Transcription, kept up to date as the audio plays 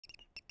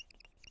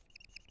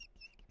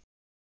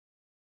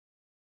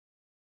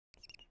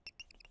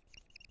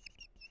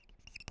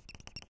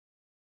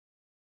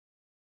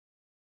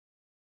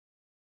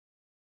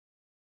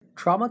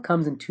Trauma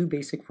comes in two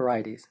basic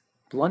varieties,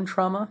 blunt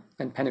trauma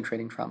and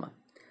penetrating trauma.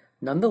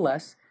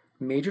 Nonetheless,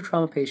 major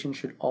trauma patients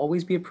should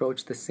always be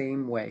approached the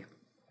same way.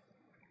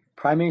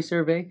 Primary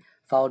survey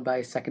followed by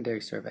a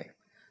secondary survey.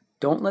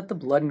 Don't let the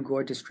blood and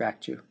gore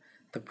distract you.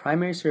 The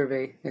primary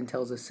survey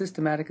entails a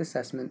systematic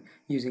assessment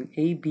using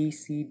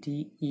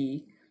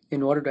ABCDE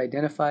in order to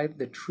identify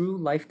the true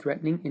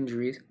life-threatening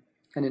injuries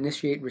and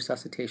initiate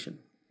resuscitation.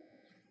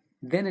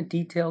 Then a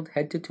detailed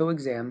head-to-toe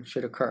exam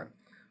should occur,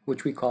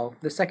 which we call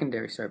the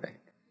secondary survey.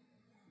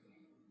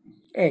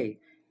 A.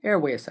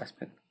 Airway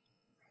assessment.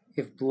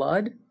 If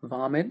blood,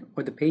 vomit,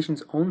 or the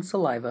patient's own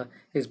saliva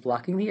is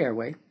blocking the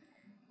airway,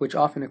 which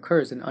often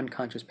occurs in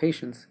unconscious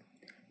patients,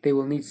 they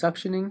will need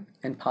suctioning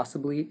and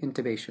possibly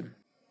intubation.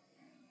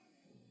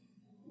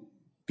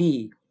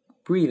 B.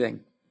 Breathing.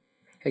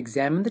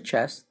 Examine the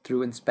chest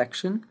through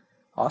inspection,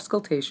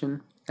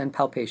 auscultation, and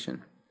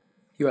palpation.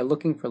 You are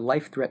looking for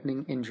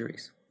life-threatening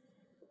injuries.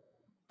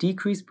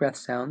 Decreased breath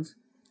sounds,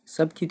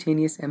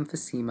 subcutaneous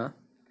emphysema,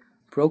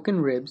 broken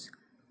ribs,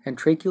 and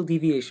tracheal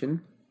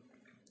deviation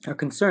are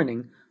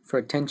concerning for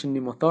attention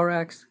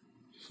pneumothorax,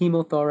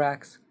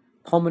 hemothorax,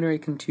 pulmonary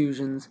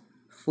contusions,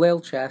 flail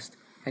chest,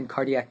 and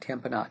cardiac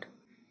tamponade.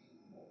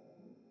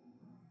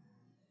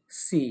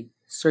 C.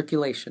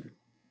 Circulation.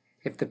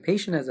 If the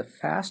patient has a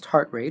fast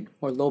heart rate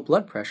or low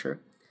blood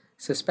pressure,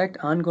 suspect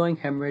ongoing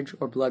hemorrhage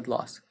or blood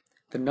loss,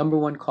 the number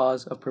one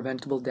cause of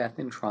preventable death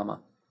in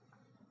trauma.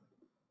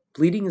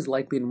 Bleeding is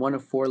likely in one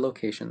of four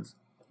locations: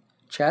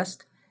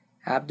 chest,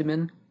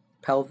 abdomen,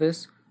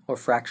 pelvis, or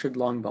fractured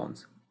long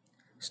bones.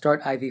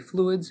 Start IV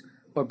fluids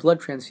or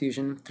blood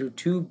transfusion through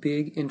two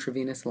big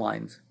intravenous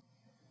lines.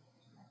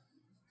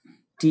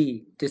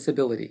 D.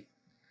 Disability.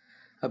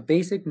 A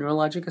basic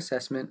neurologic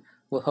assessment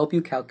will help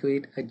you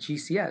calculate a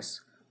GCS,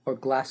 or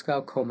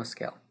Glasgow Coma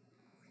Scale.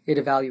 It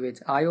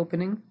evaluates eye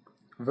opening,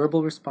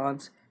 verbal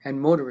response,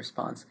 and motor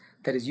response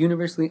that is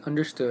universally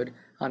understood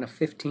on a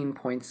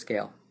 15-point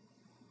scale.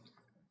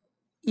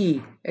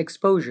 E.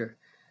 Exposure.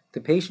 The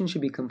patient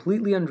should be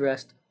completely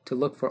undressed to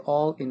look for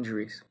all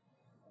injuries.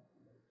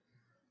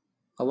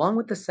 Along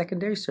with the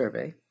secondary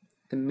survey,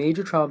 the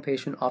major trauma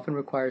patient often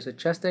requires a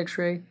chest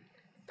x-ray,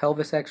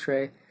 pelvis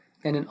x-ray,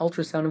 and an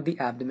ultrasound of the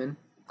abdomen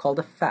called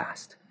a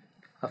FAST,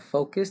 a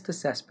focused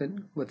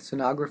assessment with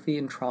sonography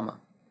in trauma.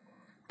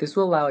 This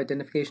will allow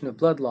identification of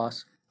blood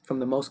loss from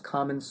the most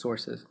common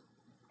sources.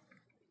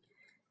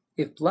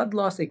 If blood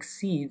loss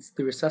exceeds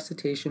the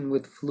resuscitation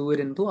with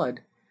fluid and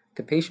blood,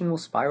 the patient will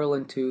spiral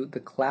into the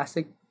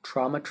classic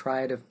trauma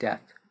triad of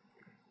death: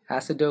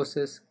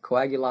 acidosis,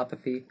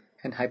 coagulopathy,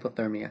 and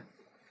hypothermia.